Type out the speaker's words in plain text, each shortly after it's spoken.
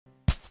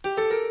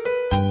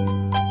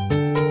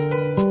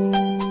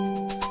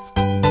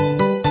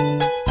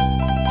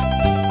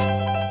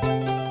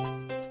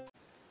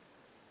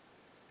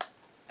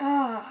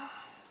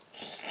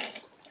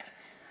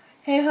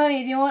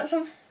Honey, do you want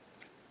some?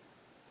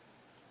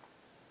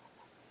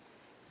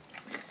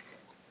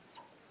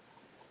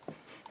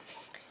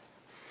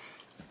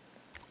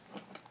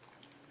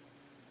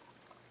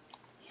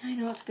 Yeah, I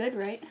know it's good,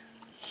 right?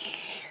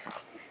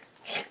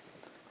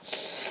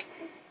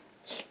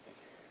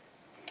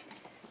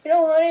 You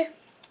know,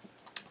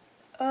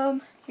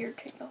 honey, here,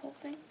 take the whole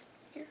thing.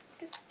 Here,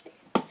 just take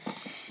it.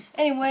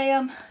 Anyway,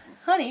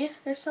 honey,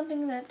 there's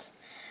something that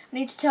I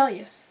need to tell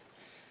you.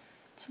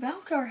 It's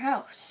about our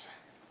house.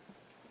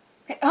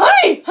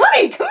 Hey,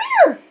 honey, come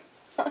here!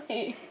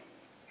 Honey.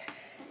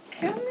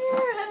 Come here,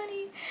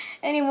 honey.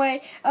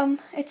 Anyway,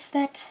 it's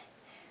that,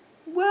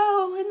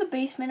 well, in the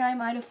basement I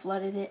might have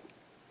flooded it.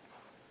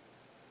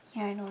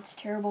 Yeah, I know, it's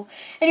terrible.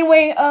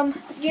 Anyway,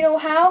 you know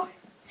how?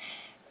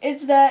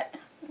 It's that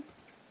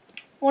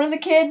one of the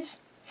kids,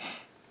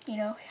 you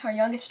know, our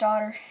youngest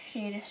daughter,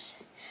 she just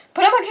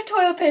put a bunch of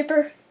toilet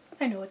paper.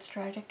 I know it's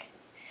tragic.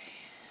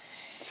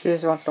 She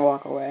just wants to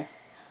walk away.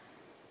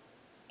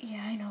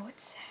 Yeah, I know,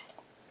 it's sad.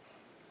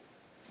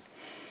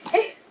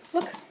 Hey,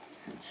 look.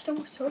 It's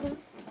almost over.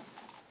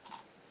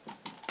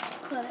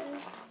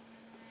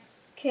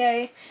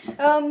 Okay.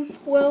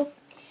 Well,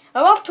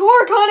 I'm off to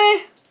work,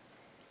 honey.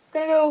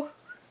 Gonna go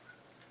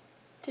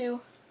to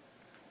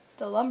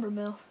the lumber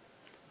mill.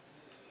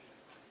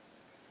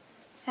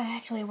 I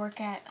actually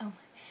work at,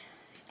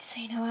 just so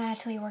you know, I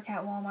actually work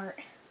at Walmart.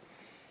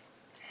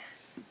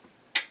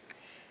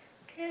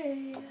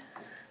 Okay.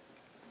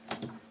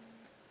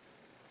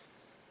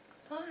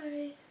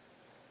 Bye.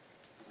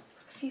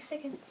 A few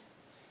seconds.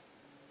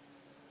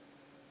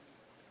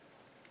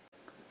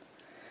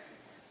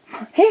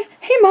 Hey,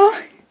 Mom.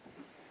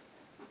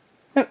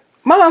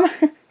 Mom.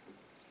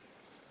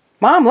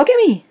 Mom, look at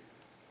me.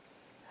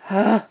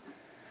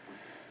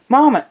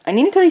 Mom, I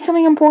need to tell you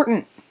something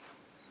important.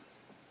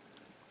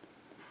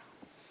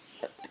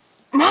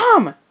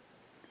 Mom!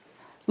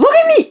 Look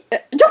at me!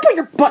 Don't put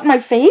your butt in my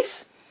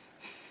face!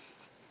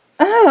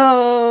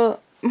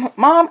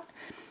 Mom,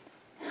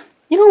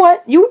 you know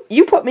what?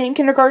 You put me in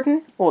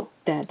kindergarten. Well,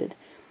 Dad did.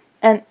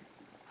 And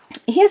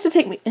he has to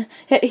take me,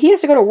 he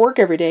has to go to work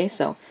every day,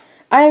 so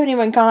I haven't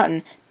even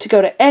gotten to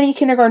go to any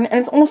kindergarten, and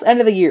it's almost end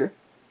of the year.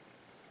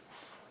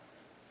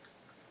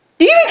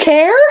 Do you even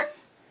care?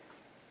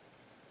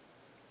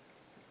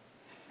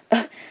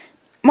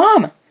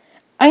 Mom,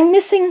 I'm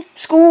missing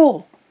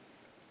school.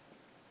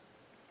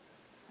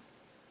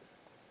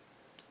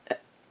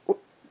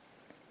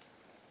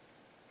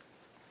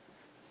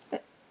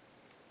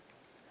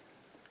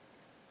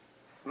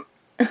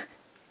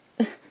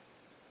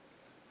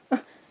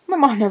 My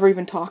mom never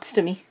even talks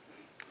to me.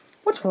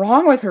 What's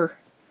wrong with her?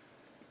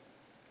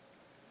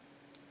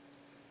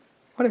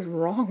 What is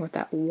wrong with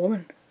that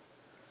woman?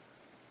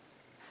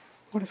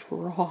 What is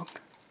wrong?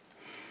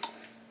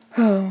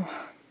 Oh.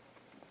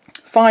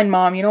 Fine,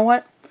 Mom, you know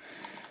what?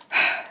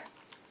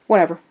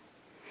 Whatever.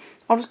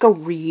 I'll just go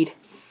read.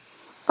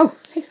 Oh,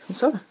 hey, some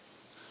soda.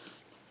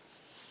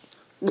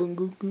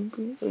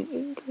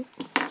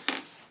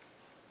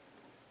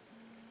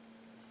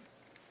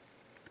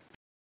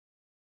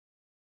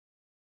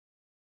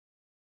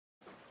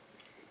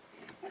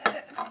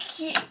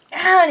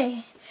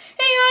 Honey. Hey,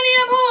 honey,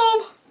 I'm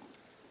home.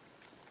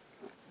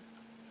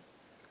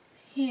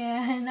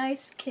 Yeah,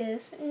 nice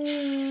kiss.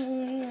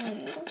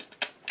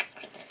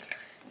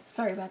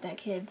 Sorry about that,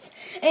 kids.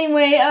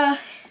 Anyway,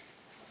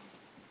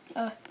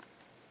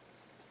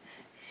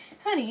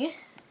 honey,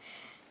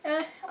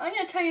 I'm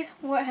gonna tell you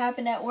what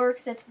happened at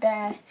work that's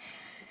bad.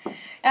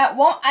 At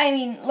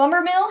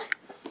lumber mill,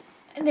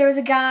 there was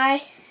a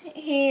guy,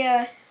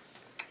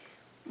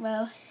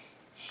 well,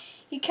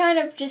 he kind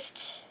of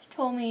just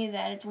told me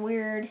that it's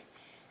weird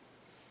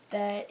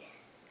that,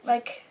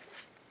 like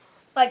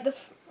a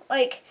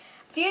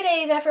few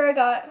days after I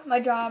got my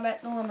job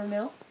at the lumber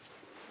mill,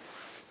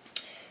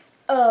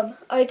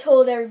 I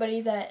told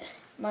everybody that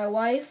my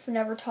wife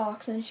never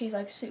talks and she's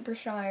like super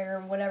shy or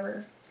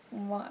whatever,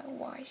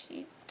 why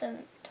she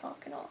doesn't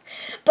talk at all.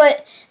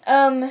 But,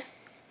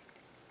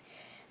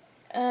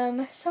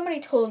 somebody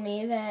told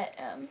me that,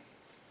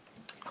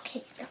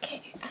 okay,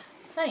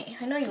 honey,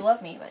 I know you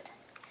love me, but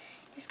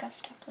you just gotta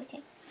stop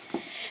licking.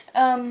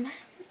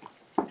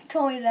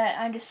 Told me that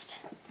I'm just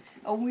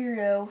a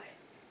weirdo.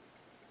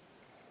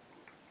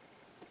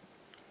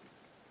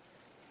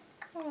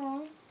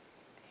 Aww.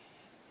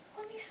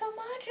 Love me so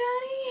much,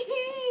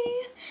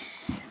 honey.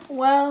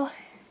 Well,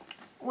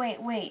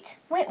 wait.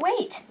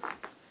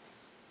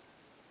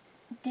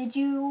 Did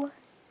you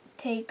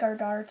take our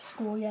daughter to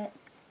school yet?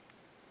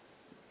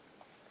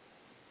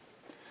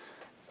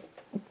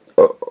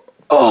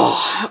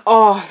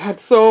 I've had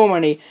so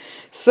many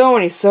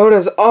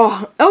sodas.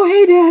 Oh,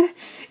 hey, Dad.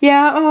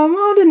 Yeah,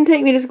 Mom didn't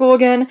take me to school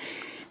again,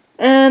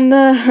 and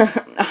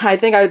I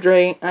think I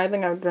drank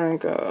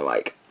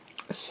like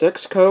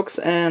 6 Cokes,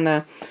 and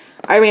I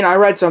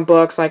read some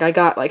books. Like, I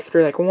got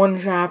through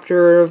one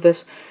chapter of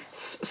this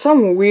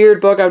some weird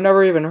book I've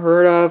never even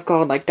heard of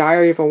called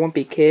Diary of a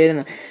Wimpy Kid, and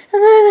then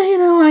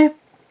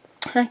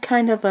I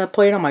kind of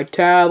played on my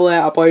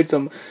tablet. I played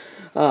some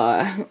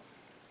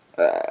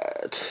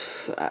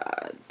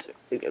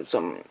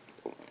some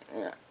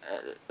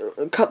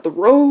cut the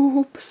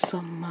rope,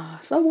 some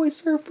Subway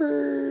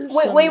Surfers.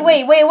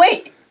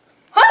 Wait.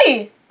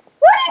 Honey,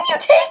 why didn't you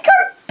take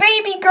our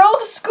baby girl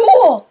to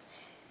school?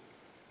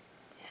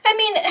 I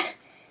mean,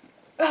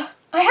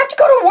 I have to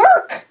go to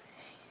work.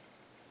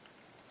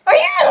 Are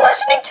you even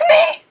listening to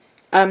me?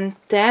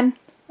 Dad?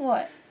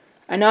 What?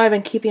 I know I've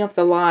been keeping up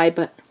the lie,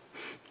 but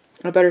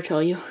I better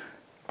tell you.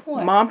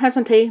 What? Mom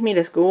hasn't taken me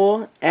to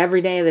school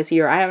every day of this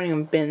year. I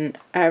haven't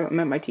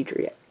met my teacher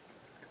yet.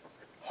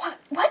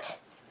 What?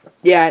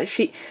 Yeah,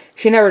 she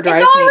never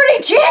drives me. It's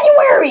already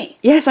January!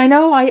 Yes, I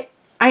know. I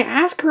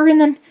ask her and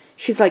then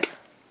she's like,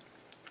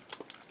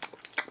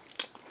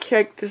 she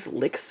like just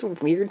licks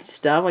weird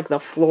stuff like the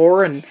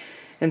floor and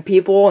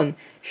people, and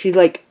she's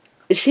like,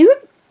 why'd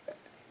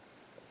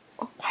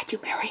you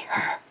marry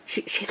her?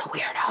 She's a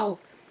weirdo.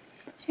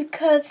 It's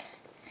because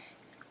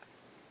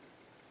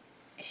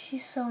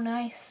she's so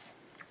nice.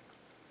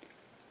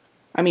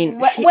 I mean,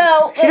 she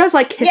does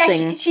like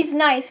kissing. Yeah, she's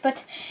nice,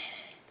 but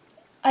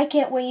I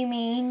get what you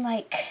mean,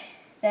 like,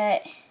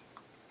 that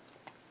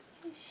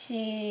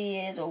she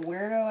is a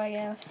weirdo, I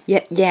guess.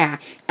 Yeah.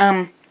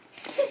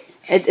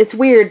 It's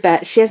weird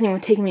that she hasn't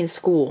even taken me to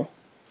school,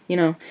 you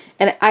know.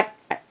 And I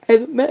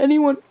haven't met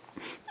anyone.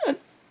 Mom,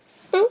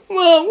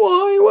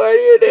 why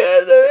do you do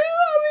this to me?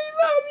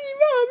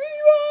 Mommy,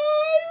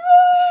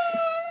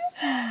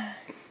 why?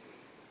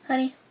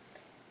 Honey,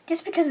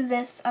 just because of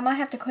this, I might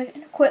have to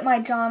quit my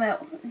job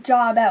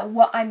at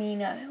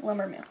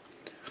lumber mill.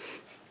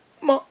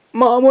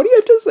 Mom, what do you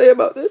have to say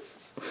about this?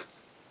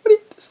 What do you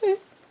have to say?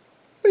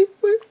 What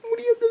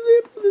do you have to say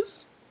about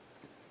this?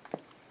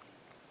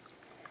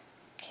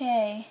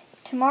 Okay,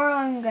 tomorrow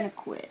I'm gonna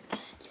quit.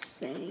 Just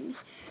saying.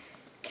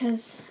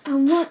 Because I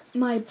want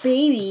my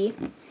baby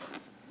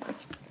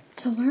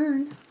to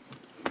learn.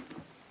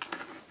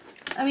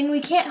 I mean,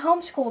 we can't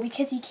homeschool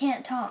because he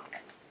can't talk.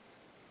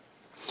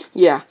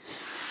 Yeah.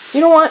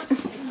 You know what?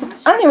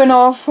 I don't even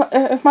know if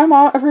my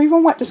mom ever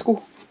even went to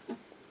school.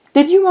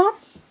 Did you, Mom?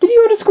 Did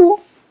you go to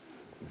school?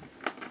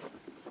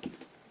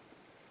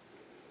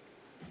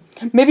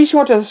 Maybe she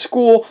went to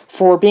school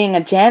for being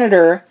a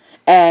janitor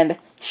and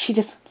she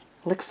just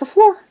licks the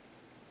floor.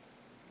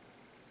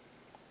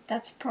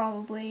 That's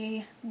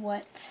probably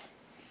what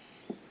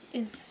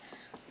is...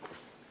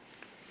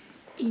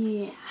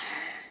 Yeah.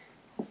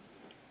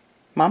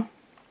 Mom?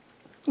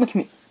 Look at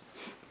me.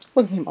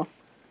 Look at me, Mom.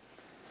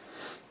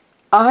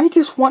 I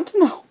just want to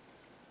know.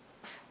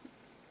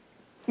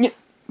 Yeah.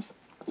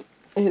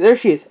 There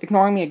she is,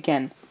 ignoring me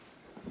again.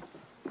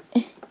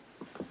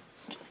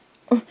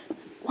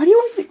 Why do you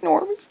always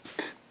ignore me?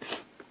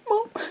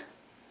 Mom,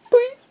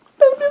 please,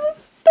 don't do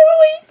this.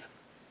 Don't leave.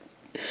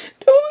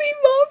 Don't leave,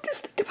 Mom.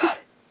 Just think about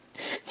it.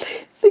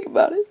 Think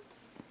about it.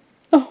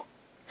 Oh,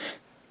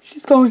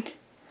 she's going.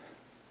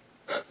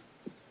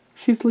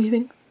 She's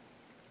leaving.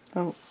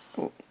 Oh,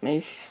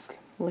 maybe she's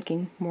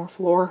licking more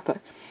floor,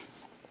 but...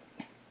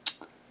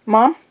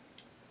 Mom?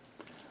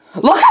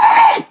 Look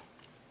at me!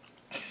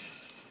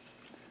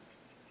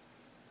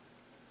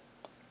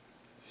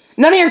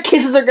 None of your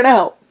kisses are gonna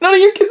help. None of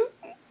your kisses...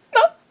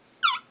 No. None of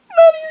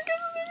your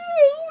kisses are gonna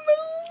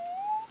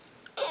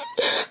help.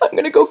 No. I'm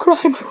gonna go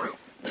cry in my room.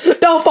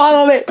 Don't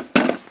follow me.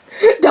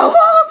 Don't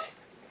follow me.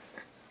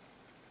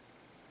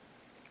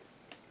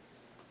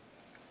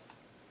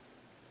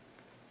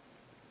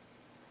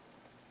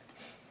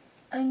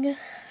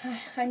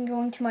 I'm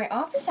going to my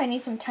office. I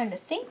need some time to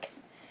think.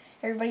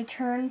 Everybody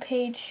turn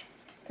page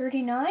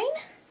 39. Alright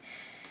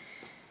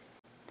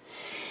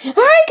guys,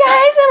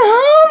 I'm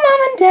home,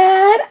 Mom and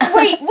Dad.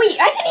 Wait,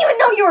 I didn't even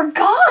know you were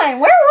gone.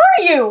 Where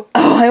were you?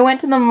 Oh, I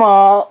went to the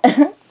mall. I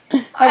thought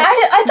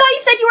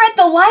you said you were at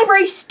the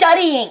library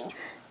studying.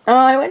 Oh,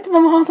 I went to the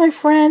mall with my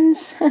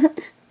friends. Are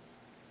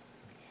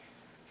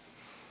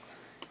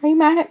you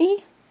mad at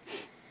me?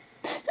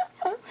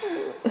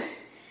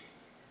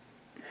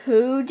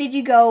 Who did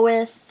you go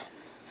with?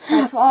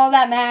 That's all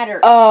that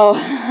matters. Oh,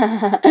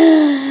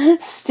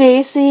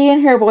 Stacy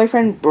and her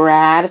boyfriend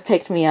Brad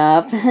picked me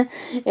up.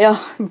 Ew,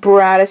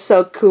 Brad is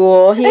so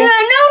cool. No,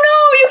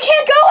 you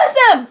can't go with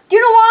them. Do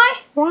you know why?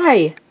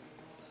 Why?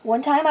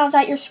 One time I was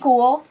at your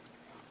school,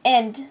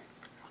 and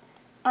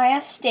I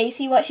asked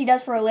Stacy what she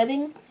does for a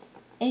living,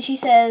 and she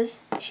says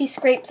she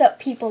scrapes up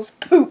people's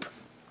poop.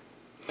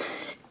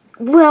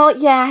 Well,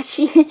 yeah,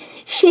 she's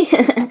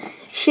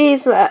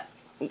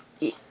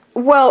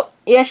well,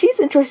 yeah,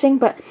 she's interesting,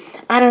 but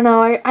I don't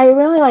know. I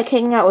really like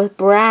hanging out with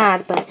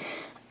Brad, but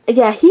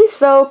yeah, he's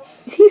so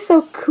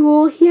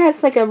cool. He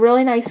has like a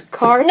really nice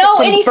car. No,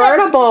 and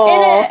convertible.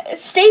 And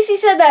Stacy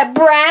said that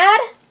Brad,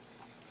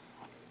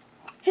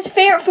 his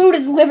favorite food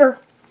is liver.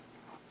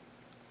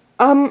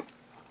 Well,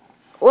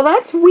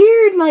 that's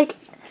weird. Like,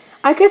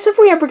 I guess if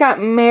we ever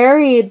got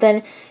married,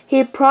 then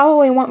he'd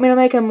probably want me to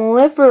make him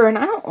liver, and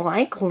I don't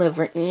like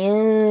liver.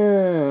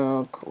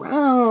 Ew,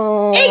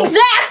 gross.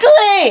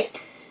 Exactly!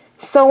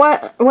 So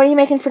what are you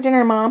making for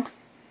dinner, Mom?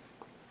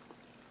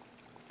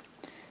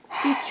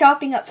 She's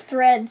chopping up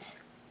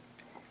threads.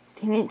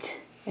 Dang it.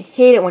 I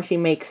hate it when she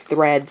makes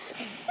threads.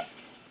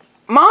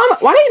 Mom,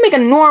 why don't you make a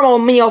normal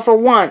meal for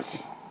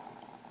once?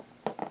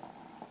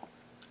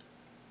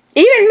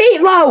 Even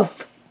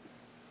meatloaf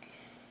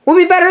would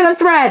be better than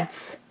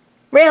threads.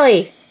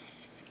 Really.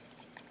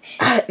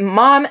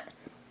 Mom,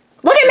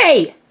 look at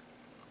me.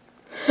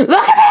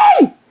 Look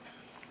at me.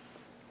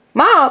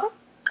 Mom,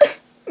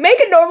 make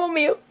a normal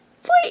meal,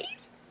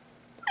 please.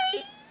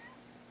 Please.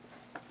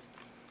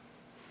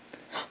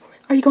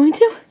 Are you going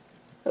to?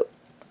 Oh,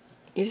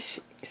 you're just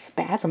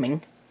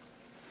spasming.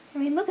 I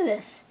mean, look at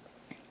this.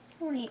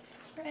 I don't eat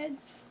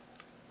threads.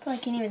 I feel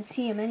like I can't even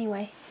see him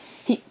anyway.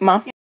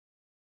 Mom.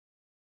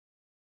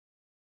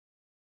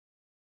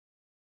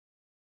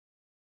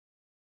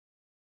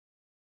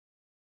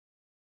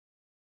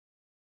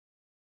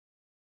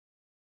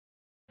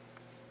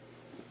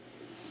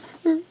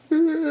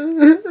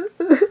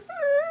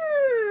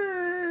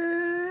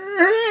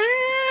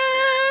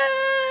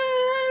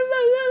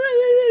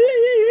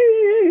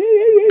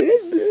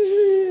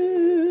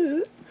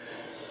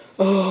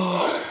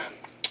 Oh.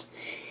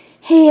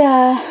 Hey,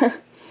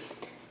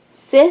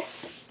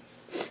 sis?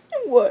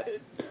 What?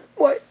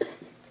 What?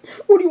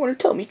 What do you want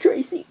to tell me,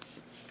 Tracy?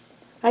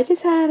 I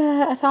just had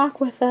a talk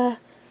with, oh,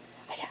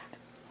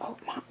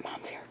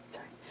 Mom's here.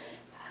 Sorry.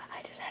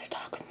 I just had a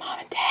talk with Mom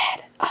and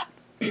Dad.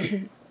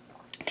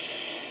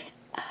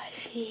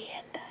 She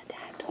and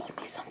Dad told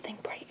me something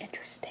pretty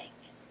interesting.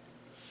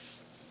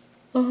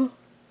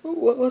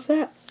 What was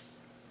that?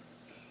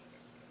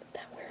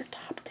 That we're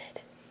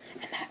adopted,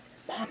 and that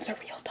Mom's a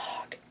real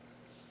dog.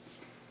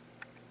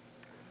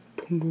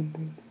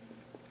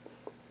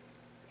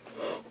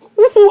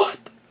 What?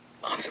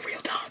 Mom's a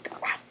real dog.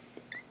 What?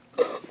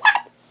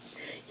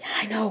 Yeah,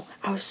 I know.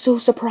 I was so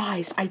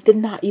surprised. I did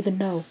not even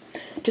know.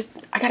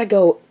 I gotta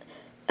go.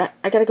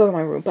 I gotta go to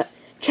my room, but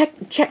check,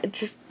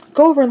 just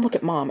go over and look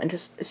at Mom and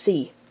just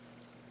see.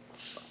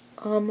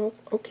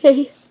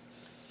 Okay.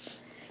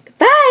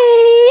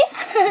 Goodbye!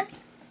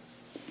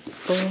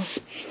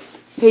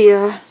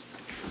 Hey,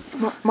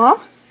 Mom?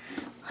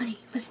 Honey,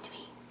 listen to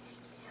me.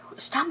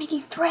 Stop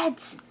making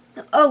threads.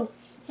 Oh,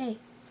 hey.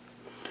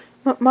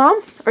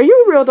 Mom, are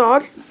you a real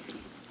dog?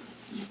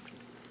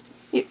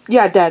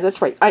 Yeah, Dad,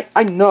 that's right.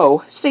 I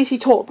know. Stacy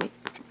told me.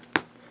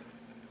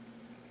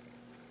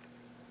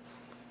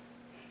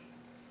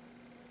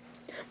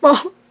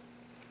 Mom,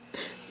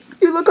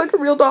 you look like a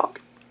real dog.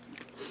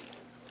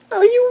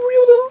 Are you a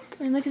real dog?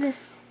 I mean, look at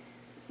this.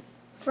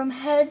 From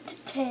head to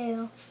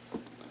tail.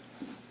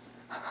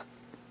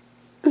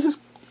 This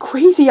is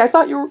crazy. I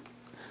thought you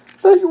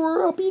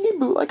were a Beanie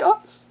Boo like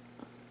us.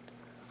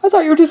 I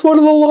thought you were just one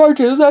of the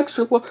largest,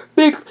 extra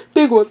big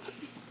ones.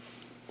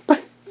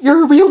 But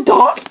you're a real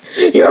dog?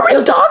 You're a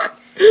real dog?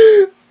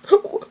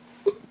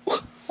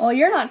 Oh,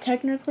 you're not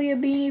technically a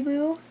Beanie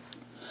Boo.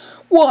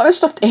 Well, I'm a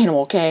stuffed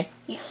animal, okay?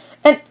 Yeah.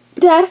 And,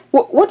 Dad,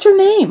 what's her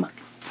name?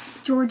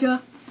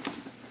 Georgia.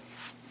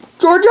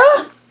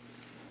 Georgia?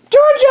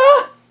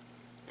 Georgia!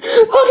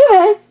 Look at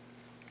me!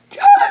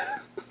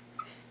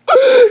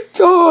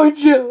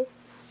 Georgia!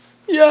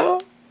 Yeah.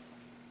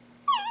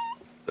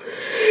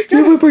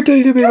 You were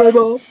pretending to be my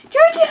mom.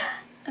 Georgia!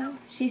 Oh,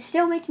 she's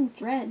still making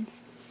threads.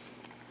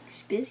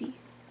 She's busy.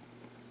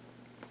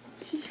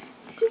 She's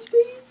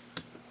busy.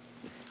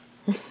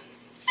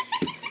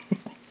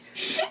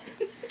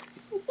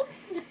 What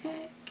the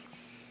heck?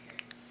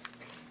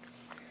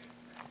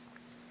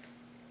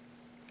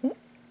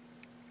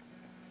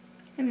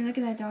 I mean, look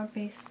at that dog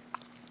face.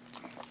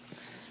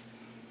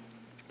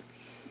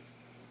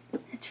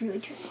 It's really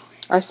true.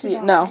 I see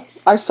it now.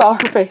 I saw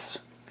her face.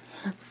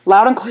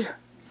 Loud and clear.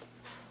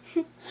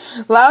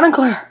 Loud and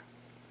clear.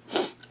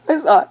 I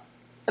saw it.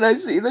 And I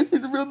see that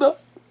she's a real dog.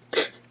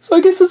 So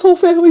I guess this whole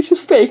family's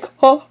just fake,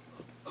 huh?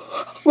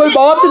 My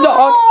mom's a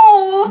dog.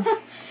 No!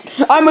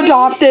 I'm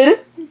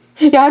adopted.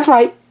 Yeah, that's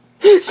right.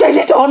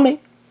 Stacey told me.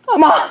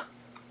 Mom.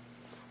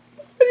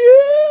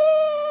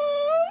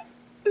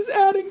 It's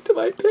adding to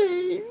my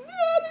pain.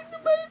 Adding to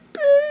my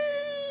pain.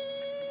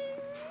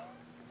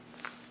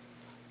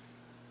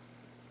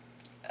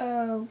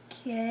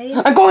 Okay.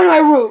 I'm going to my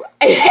room.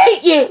 I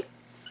hate you.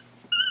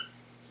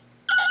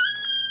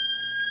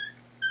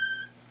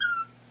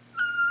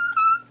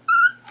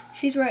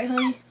 She's right,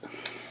 honey.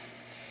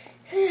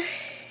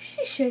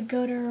 She should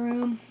go to her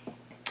room.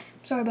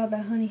 Sorry about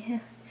that,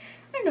 honey.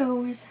 I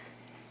know it's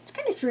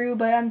kind of true,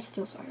 but I'm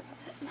still sorry about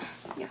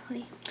that. Yeah,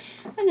 honey.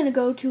 I'm gonna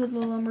go to the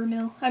lumber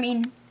mill.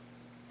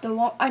 The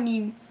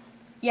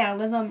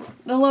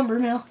lumber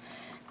mill.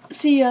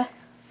 See ya.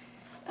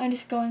 I'm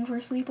just going for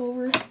a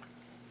sleepover.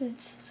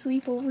 It's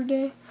sleepover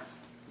day.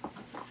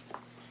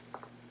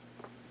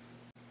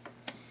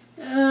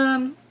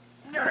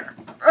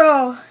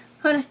 Oh,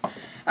 honey.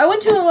 I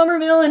went to the lumber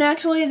mill and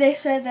actually they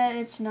said that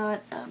it's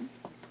not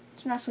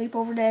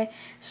sleepover day.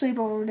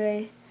 Sleepover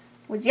day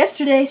was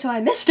yesterday, so I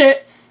missed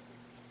it.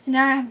 So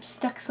now I'm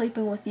stuck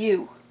sleeping with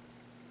you.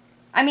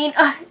 I mean,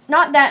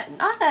 not that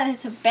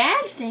it's a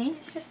bad thing.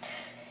 It's just,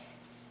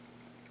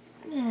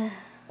 honey,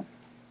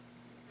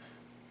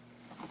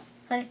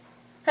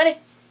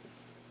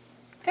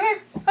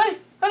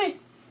 come here,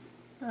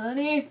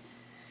 honey.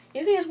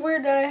 You think it's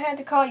weird that I had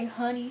to call you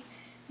honey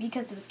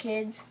because of the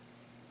kids?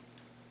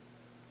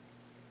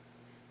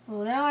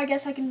 Well, now I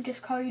guess I can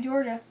just call you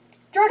Georgia.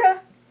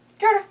 Georgia!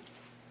 Georgia!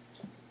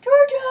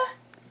 Georgia!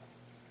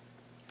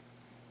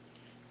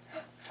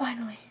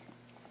 Finally.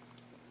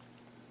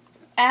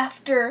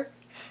 After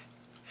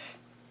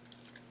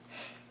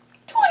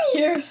 20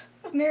 years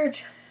of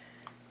marriage.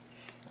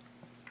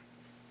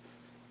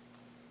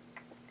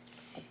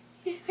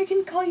 I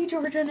can call you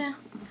Georgia now.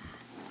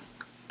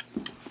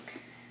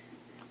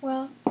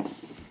 Well,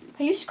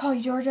 I used to call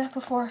you Georgia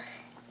before,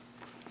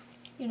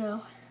 you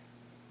know,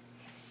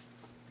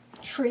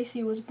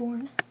 Tracy was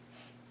born.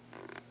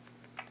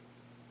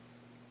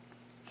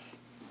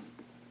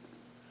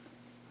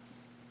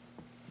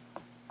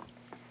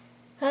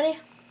 Honey,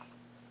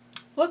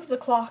 look at the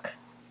clock.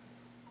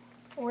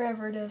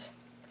 Wherever it is.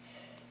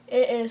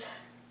 It is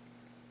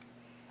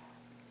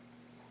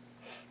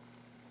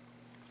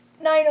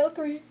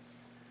 9:03.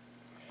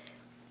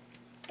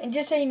 And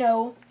just so you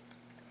know,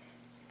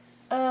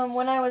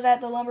 when I was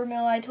at the lumber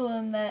mill, I told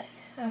him that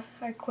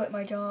I quit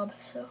my job,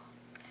 so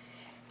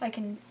I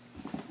can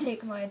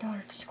take my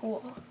daughter to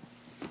school.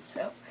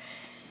 So.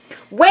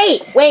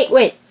 Wait.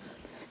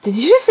 Did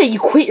you just say you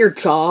quit your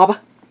job?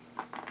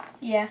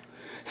 Yeah.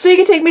 So you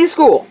can take me to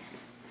school?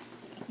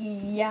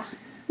 Yeah.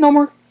 No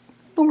more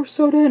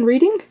soda and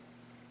reading?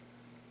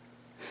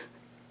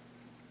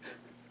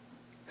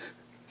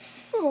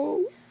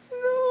 Oh,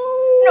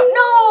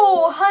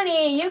 No,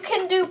 honey, you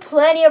can do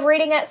plenty of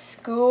reading at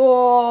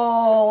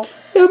school.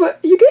 Yeah, but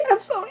you can't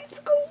have soda at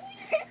school.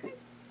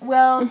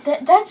 Well,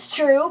 that's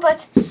true,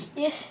 but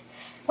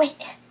wait,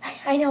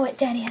 I know what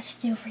Daddy has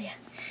to do for you.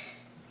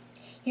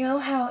 You know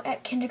how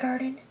at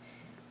kindergarten,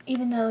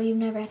 even though you've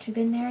never actually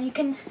been there, you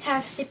can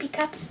have sippy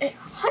cups?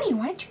 Honey,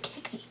 why did you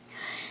kick me?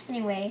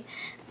 Anyway,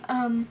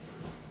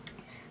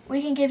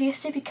 we can give you a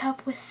sippy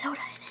cup with soda in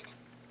it.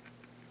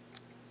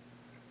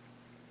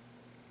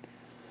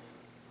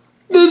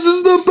 This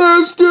is the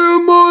best day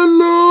of my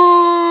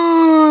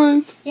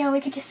life! Yeah,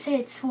 we could just say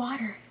it's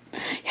water.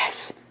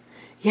 Yes.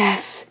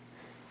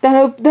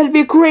 That'd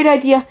be a great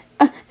idea.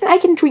 And I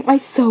can drink my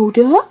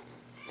soda.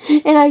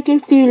 And I can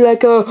feel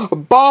like a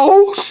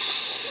boss.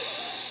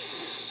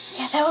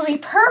 Yeah, that would be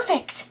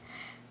perfect.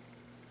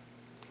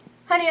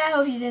 Honey, I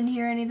hope you didn't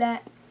hear any of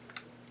that.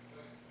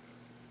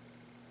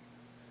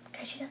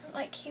 Because she doesn't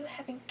like you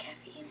having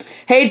caffeine.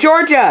 Hey,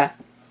 Georgia.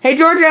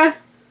 Georgia.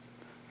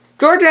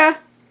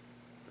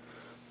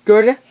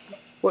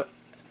 What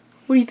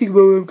do you think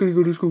about I'm gonna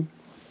go to school?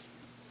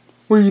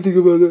 What do you think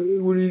about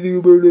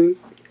that?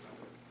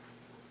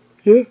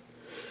 Yeah?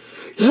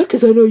 Yeah,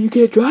 because I know you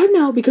can't drive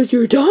now because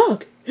you're a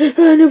dog.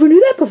 I never knew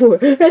that before.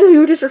 I thought you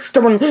were just a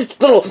stubborn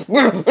little...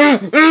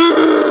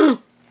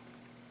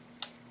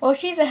 Well,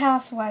 she's a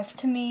housewife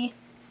to me.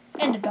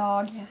 And a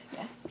dog, yeah.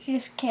 She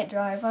just can't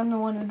drive. I'm the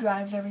one who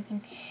drives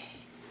everything.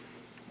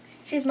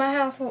 She's my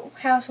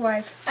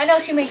housewife. I know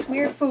she makes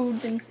weird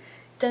foods and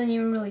doesn't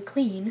even really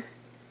clean.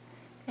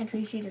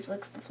 Actually, she just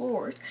licks the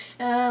floors.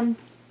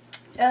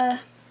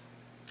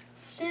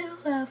 Still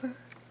love her.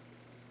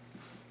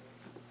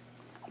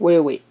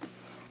 Wait.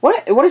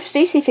 What does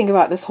Stacy think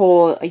about this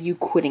whole you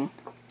quitting?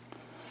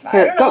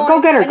 Here, I don't know.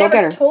 go get her. I Go never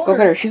get her. told Go her.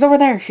 get her. She's over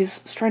there.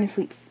 She's trying to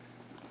sleep.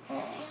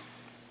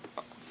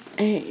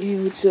 Hey,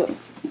 what's up?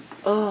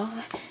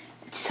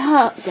 What's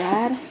up,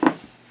 Dad?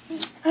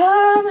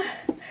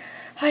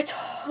 I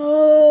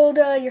told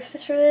your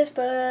sister this,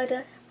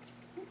 but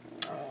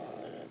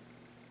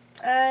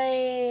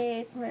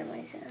I quit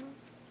my job.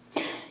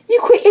 You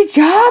quit your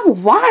job?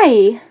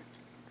 Why?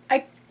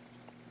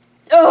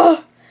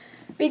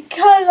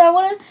 Because I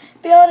want to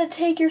be able to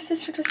take your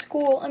sister to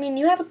school. I mean,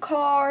 you have a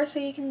car, so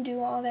you can do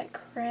all that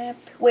crap.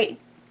 Wait.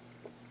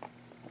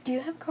 Do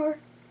you have a car?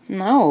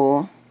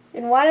 No.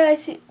 Then why did I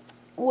see...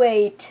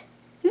 Wait.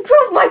 You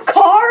drove my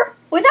car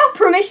without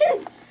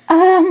permission?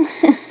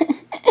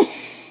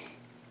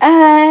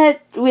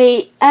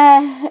 Wait,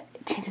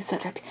 change the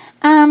subject.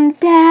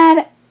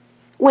 Dad,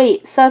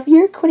 wait, so if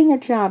you're quitting your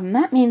job, and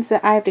that means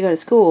that I have to go to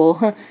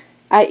school.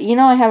 I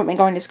haven't been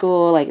going to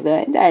school, like,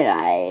 the entire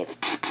life.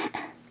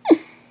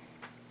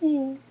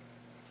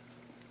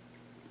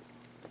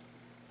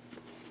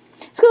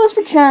 School's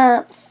for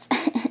chumps.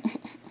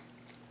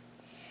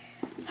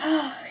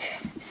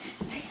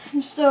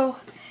 I'm so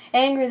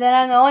angry that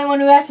I'm the only one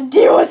who has to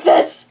deal with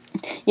this.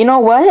 You know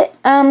what?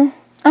 I'm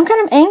kind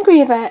of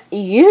angry that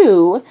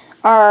you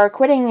are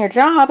quitting your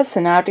job,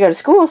 so now I have to go to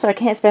school, so I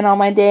can't spend all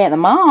my day at the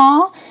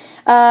mall.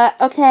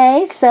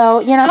 Okay, so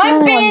you're not the I'm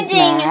only one who's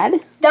mad.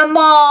 banning the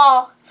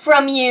mall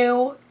from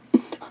you.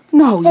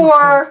 No,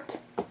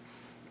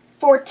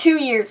 For 2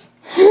 years.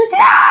 No!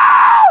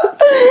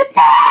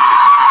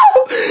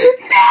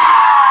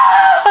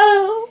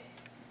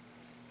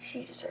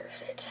 She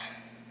deserves it.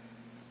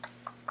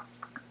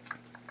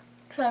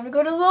 Time to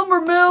go to the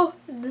lumber mill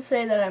to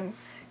say that I'm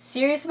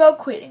serious about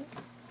quitting.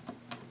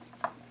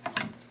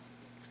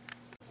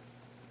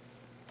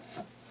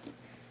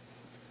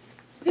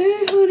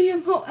 Hey, honey,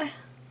 I'm home.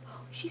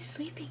 Oh, she's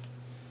sleeping.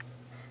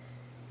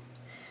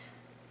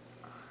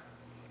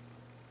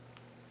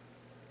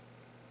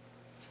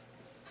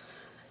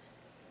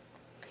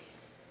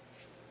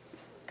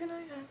 Good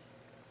night, honey.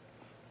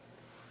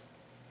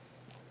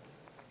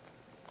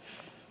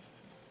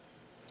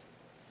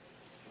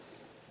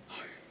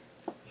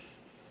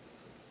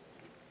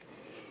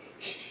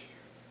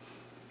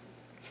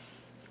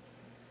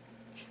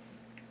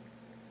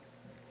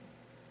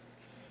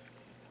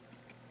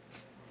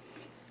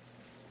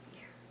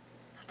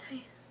 I'll tell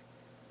you.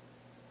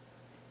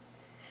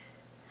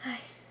 I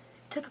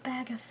took a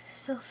bag of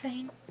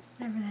cellophane,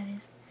 whatever that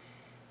is,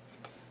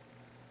 and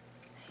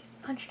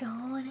I punched a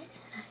hole in it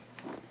and I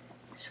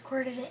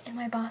squirted it in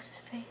my boss's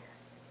face.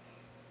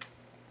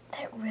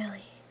 That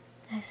really,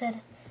 and I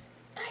said,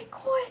 I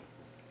quit,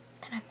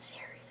 and I'm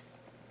serious.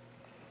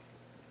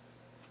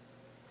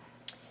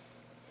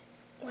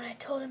 When I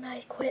told him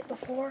I quit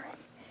before,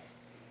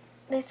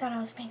 they thought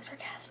I was being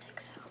sarcastic,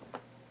 so.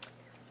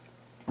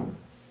 Good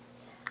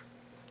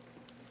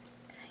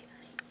night,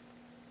 honey.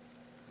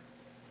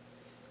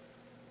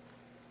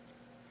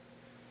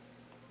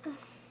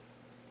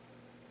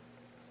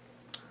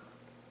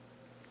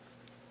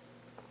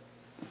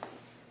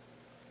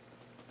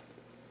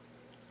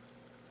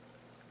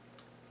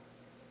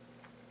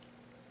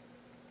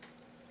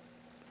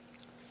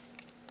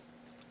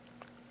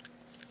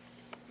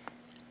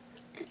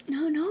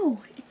 No,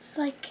 it's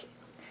like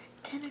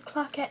 10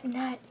 o'clock at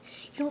night.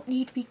 You don't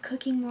need to be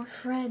cooking more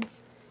friends.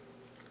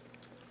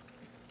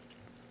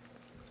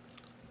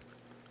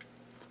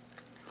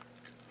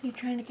 You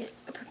trying to get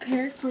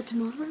prepared for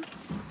tomorrow?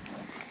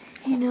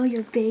 You know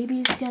your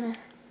baby's gonna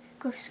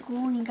go to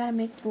school and you gotta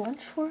make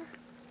lunch for her?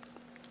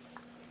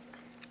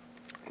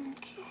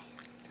 Okay,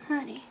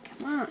 honey,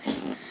 come on.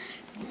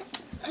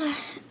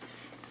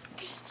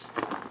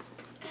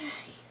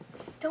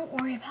 Don't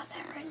worry about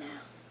that right now.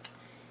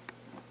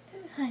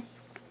 Honey.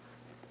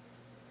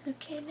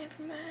 Okay,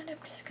 never mind. I'm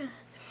just gonna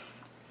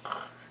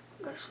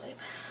go to sleep.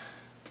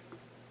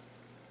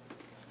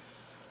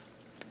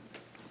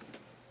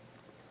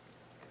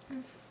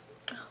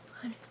 Oh,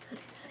 honey.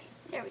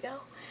 There we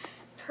go.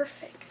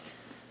 Perfect.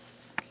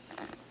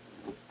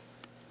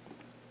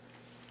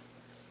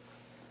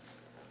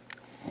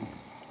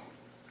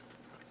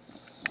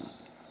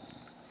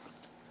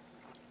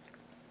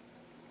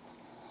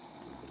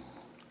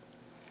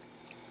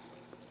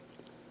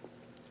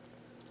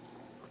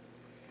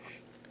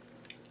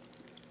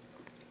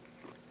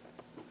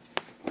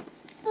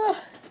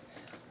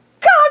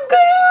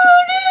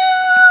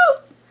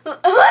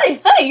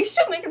 Honey, you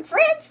still making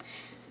friends?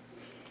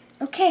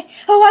 Okay.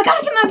 Oh, I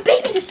gotta get my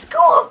baby to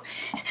school.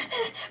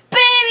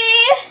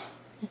 Baby!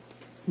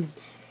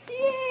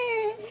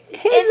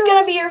 It's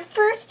gonna be your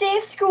first day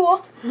of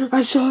school.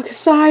 I'm so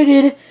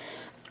excited.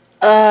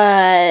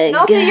 And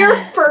also your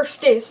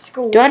first day of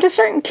school. Do I have to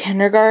start in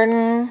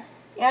kindergarten?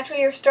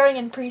 Actually, you're starting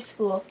in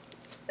preschool.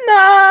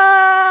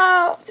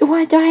 No!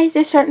 What, do I have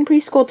to start in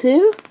preschool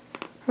too?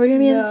 Are we gonna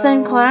be in the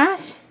same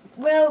class?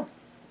 Well,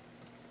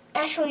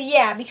 actually,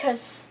 yeah,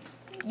 because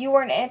you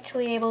weren't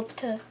actually able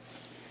to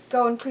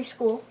go in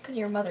preschool because of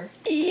your mother.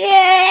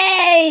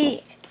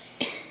 Yay!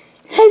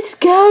 Let's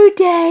go,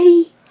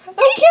 Daddy.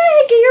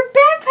 Okay, get your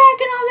backpack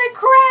and all that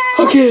crap.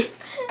 Okay.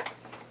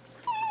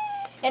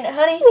 And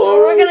honey,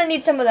 we're gonna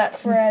need some of that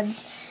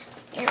threads.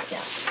 Here we go.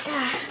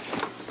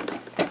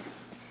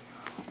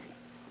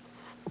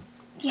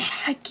 Yeah,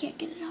 I can't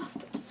get it off.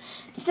 But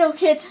still,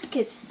 kids,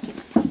 come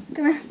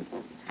here.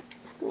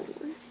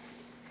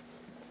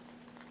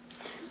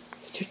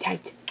 It's too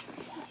tight.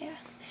 Yeah.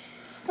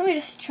 Let me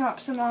just chop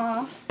some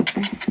off.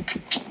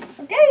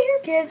 Okay, here,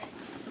 kids.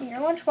 Your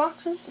lunch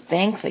boxes.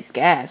 Thanks, I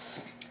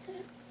guess.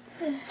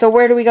 So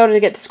where do we go to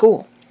get to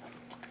school?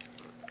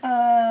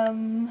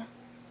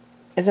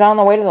 Is it on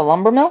the way to the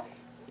lumber mill?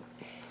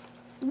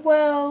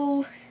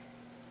 Well,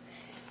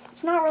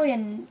 it's not really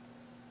an...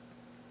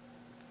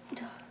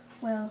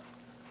 Well,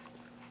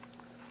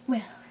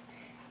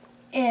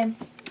 I'm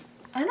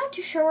not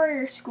too sure where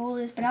your school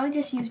is, but I would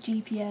just use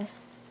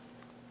GPS.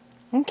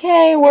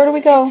 Okay, where do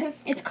we go?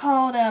 It's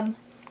called,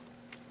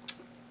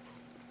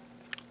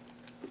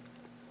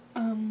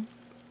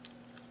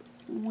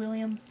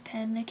 William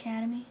Penn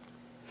Academy.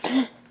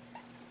 Cool,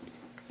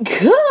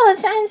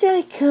 sounds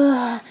really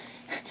cool.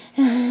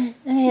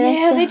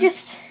 Yeah, they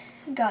just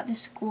got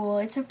this school.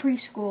 It's a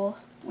preschool,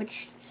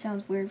 which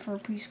sounds weird for a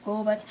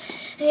preschool, but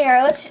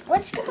here, let's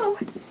go.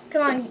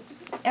 Come on,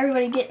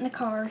 everybody get in the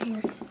car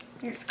here.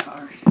 Here's the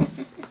car.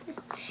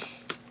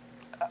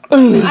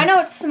 I know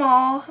it's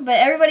small, but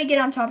everybody get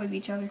on top of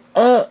each other.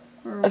 Or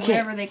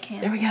whatever they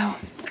can. There we go.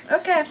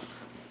 Okay.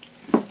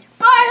 Bye,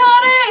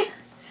 honey!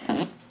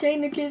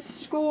 Taking the kids to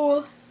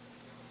school.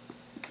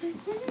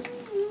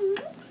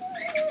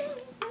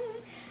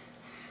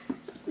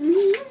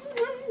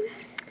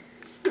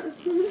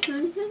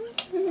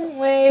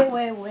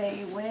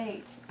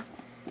 Wait.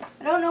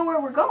 I don't know where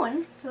we're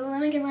going, so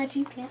let me get my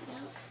GPS out.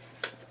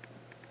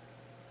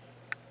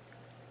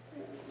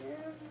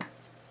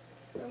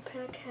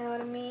 Penn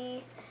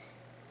Academy.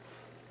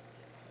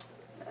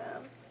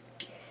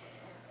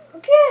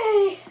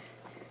 Okay.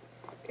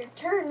 You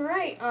turn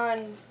right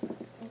on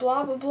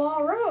blah blah blah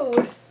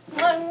road.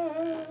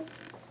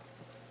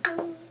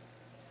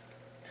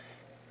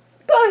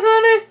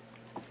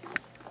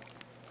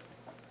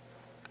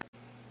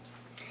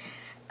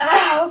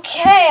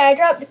 I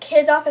dropped the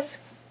kids off at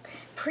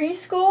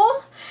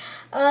preschool.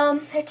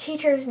 Their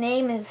teacher's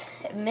name is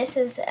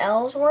Mrs.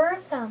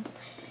 Ellsworth.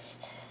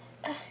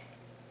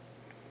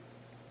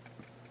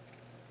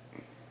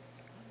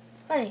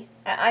 Honey,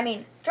 I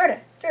mean, Jordan.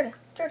 Hey,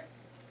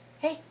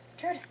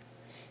 Jordan.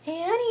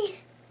 Hey, honey.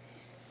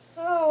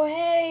 Oh,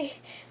 hey.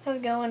 How's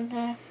it going?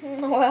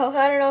 Well,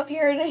 I don't know if you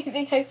heard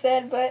anything I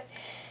said, but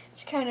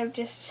it's kind of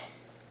just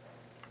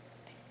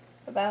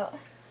about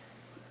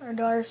our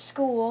daughter's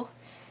school.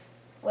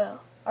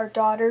 Well, our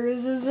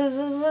daughter's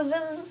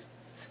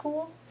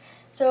school.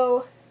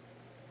 So,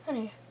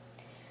 honey,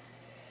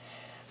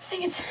 I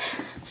think it's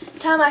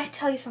time I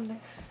tell you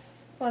something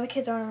while the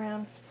kids aren't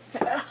around.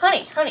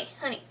 Honey.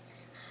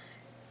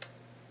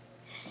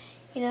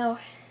 You know,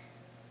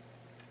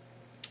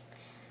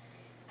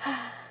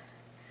 I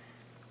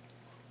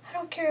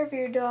don't care if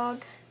you're a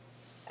dog.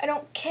 I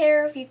don't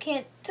care if you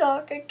can't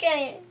talk or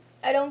can't.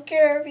 I don't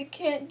care if you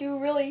can't do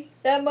really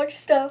that much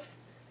stuff.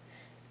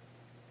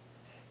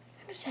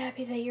 I'm just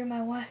happy that you're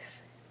my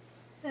wife.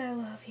 And I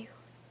love you.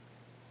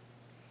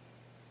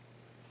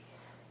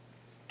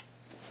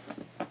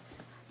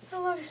 I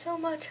love you so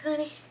much,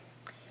 honey.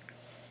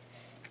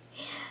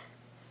 Yeah,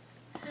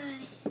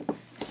 honey.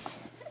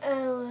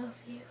 I love you.